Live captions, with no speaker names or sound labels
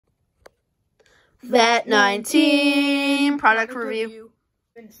Vat19 product review.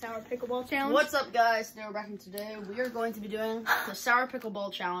 Sour pickleball challenge. What's up, guys? Now we're back, and today we are going to be doing the sour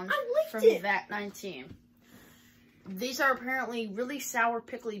pickleball challenge from Vat19. These are apparently really sour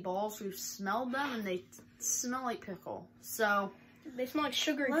pickly balls. We've smelled them and they smell like pickle. So they smell like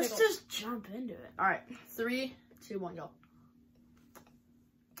sugary let's pickles. just jump into it. All right, 3, 2, 1, go.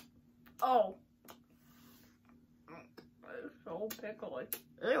 Oh, it's so pickly.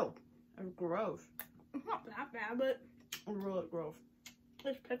 Ew, it's gross. It's not that bad, but It's really gross.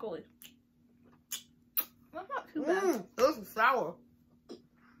 it's pickly. That's not too bad. This is sour.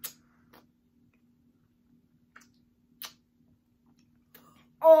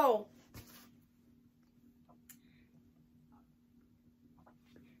 Oh.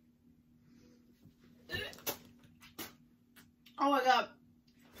 Oh my god.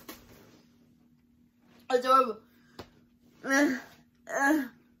 It's horrible.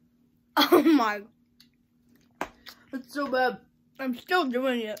 Oh my. It's so bad. I'm still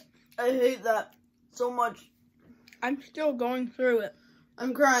doing it. I hate that so much. I'm still going through it.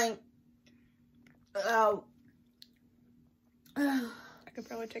 I'm crying. Ow. I could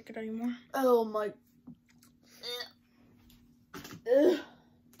probably take it anymore. Oh my.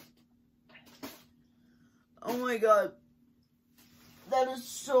 Oh my god. That is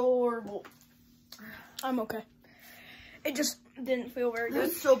so horrible. I'm okay. It just didn't feel very good.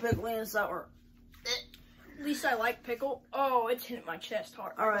 It's so pickly and sour. At least I like pickle. Oh, it's hitting my chest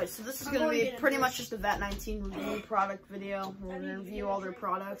hard. Alright, so this is going to be pretty much just a Vat19 review product video. We're going to review all their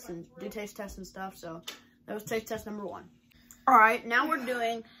products and do taste tests and stuff. So that was taste test number 1. Alright, now we're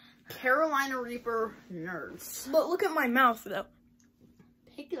doing Carolina Reaper Nerds. But look at my mouth, though.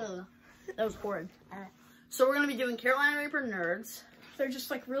 That was horrid. So we're going to be doing Carolina Reaper Nerds. They're just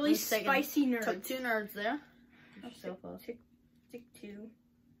like really spicy nerds. Took 2 nerds there. So close. Take 2.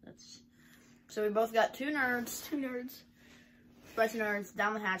 So we both got 2 nerds. 2 nerds. Spicy nerds,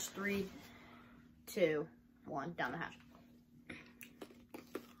 down the hatch, 3, 2, 1, down the hatch.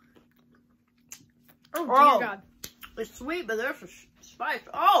 Oh, dear God. It's sweet, but there's a spice.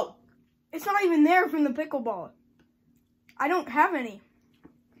 Oh! It's not even there from the pickleball. I don't have any.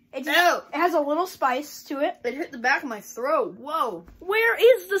 It has a little spice to it. It hit the back of my throat. Whoa. Where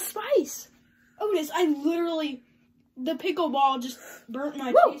is the spice? Oh, it is. The pickleball just burnt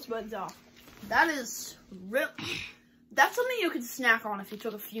my taste buds off. That is that's something you could snack on if you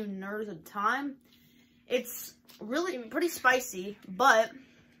took a few nerds at a time. It's really pretty spicy, but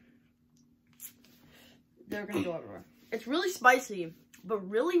they're gonna go everywhere. It's really spicy, but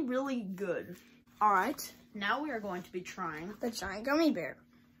really, really good. All right, now we are going to be trying the giant gummy bear,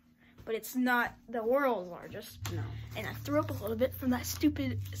 but it's not the world's largest. No. And I threw up a little bit from that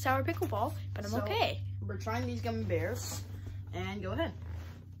stupid sour pickleball, but I'm okay. We're trying these gummy bears, and go ahead.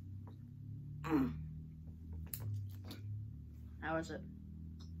 How is it?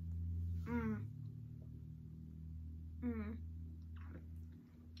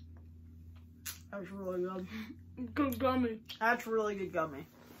 That's really good. Good gummy. That's really good gummy.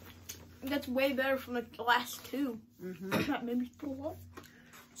 That's way better from the last 2. That made me throw up.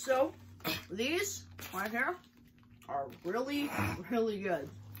 So, these right here are really, really good.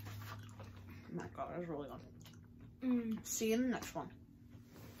 Oh my god, that's really good. See you in the next one.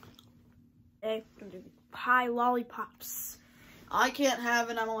 Pie lollipops. I can't have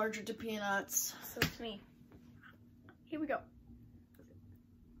it. I'm allergic to peanuts. So it's me. Here we go.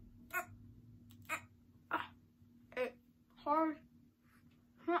 It's hard.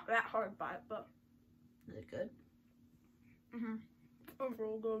 Not that hard bite, but. Is it good? It's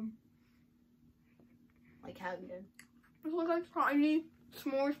real good. Like how good? It looks like tiny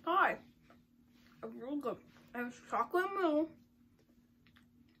s'mores pie. It's real good. It has chocolate in the middle.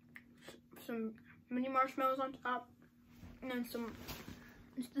 Some mini marshmallows on top, and then some.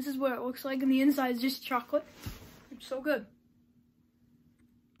 This is what it looks like, and the inside is just chocolate. It's so good.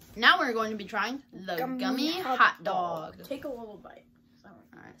 Now we're going to be trying the gummy hot dog. Take a little bite.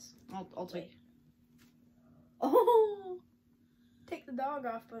 Nice. I'll take. Oh! Take the dog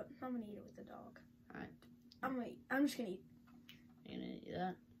off, but I'm gonna eat it with the dog. All right. I'm just gonna eat. You're gonna eat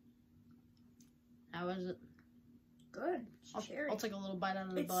that? How is it? Good. I'll take a little bite out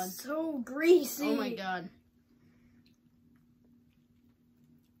of the bun. It's so greasy. Oh my god.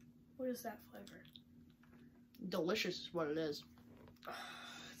 What is that flavor? Delicious is what it is. Oh,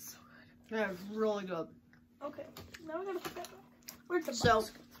 it's so good. Yeah, it's really good. Okay, now we gotta put that back. Where's the So,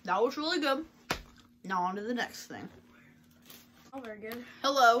 box? that was really good. Now on to the next thing. Oh, very good.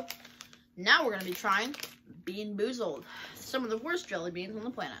 Hello. Now we're going to be trying Bean Boozled. Some of the worst jelly beans on the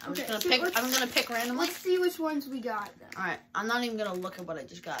planet. I'm Okay, just gonna pick. I'm gonna pick randomly. Let's see which ones we got. Then. All right. I'm not even gonna look at what I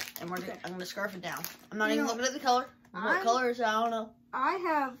just got, and Okay. I'm gonna scarf it down. I'm not even looking at the color. What color is it? I don't know. I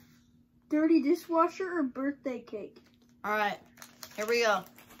have dirty dishwasher or birthday cake. All right. Here we go.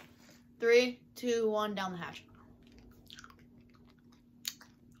 3, 2, 1. Down the hatch.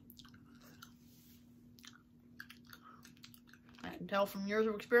 I can tell from years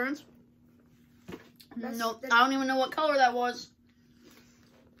of experience. No, I don't even know what color that was.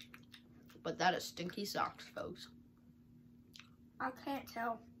 But that is stinky socks, folks. I can't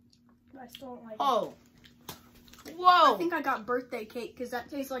tell. But I still don't like it. Oh. Whoa. I think I got birthday cake because that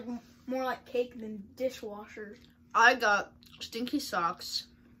tastes like more like cake than dishwasher. I got stinky socks.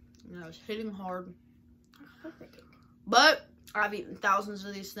 And I was hitting hard. Birthday cake. But I've eaten thousands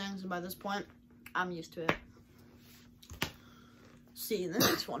of these things, and by this point, I'm used to it. See you in the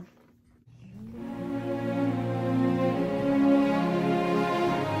next one.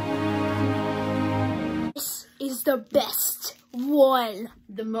 This is the best one.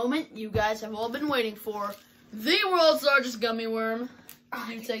 The moment you guys have all been waiting for. The world's largest gummy worm.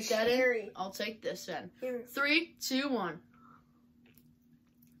 You take that in. I'll take this in. 3, 2, 1.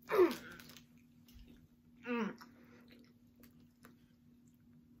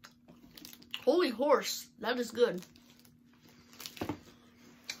 Holy horse, that is good.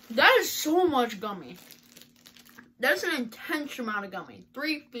 That is so much gummy. That's an intense amount of gummy.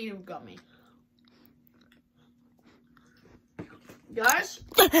 3 feet of gummy. Guys,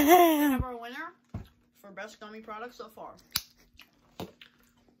 we have our winner for best gummy product so far.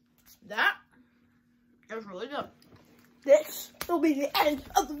 That is really good. This will be the end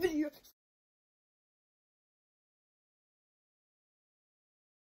of the video.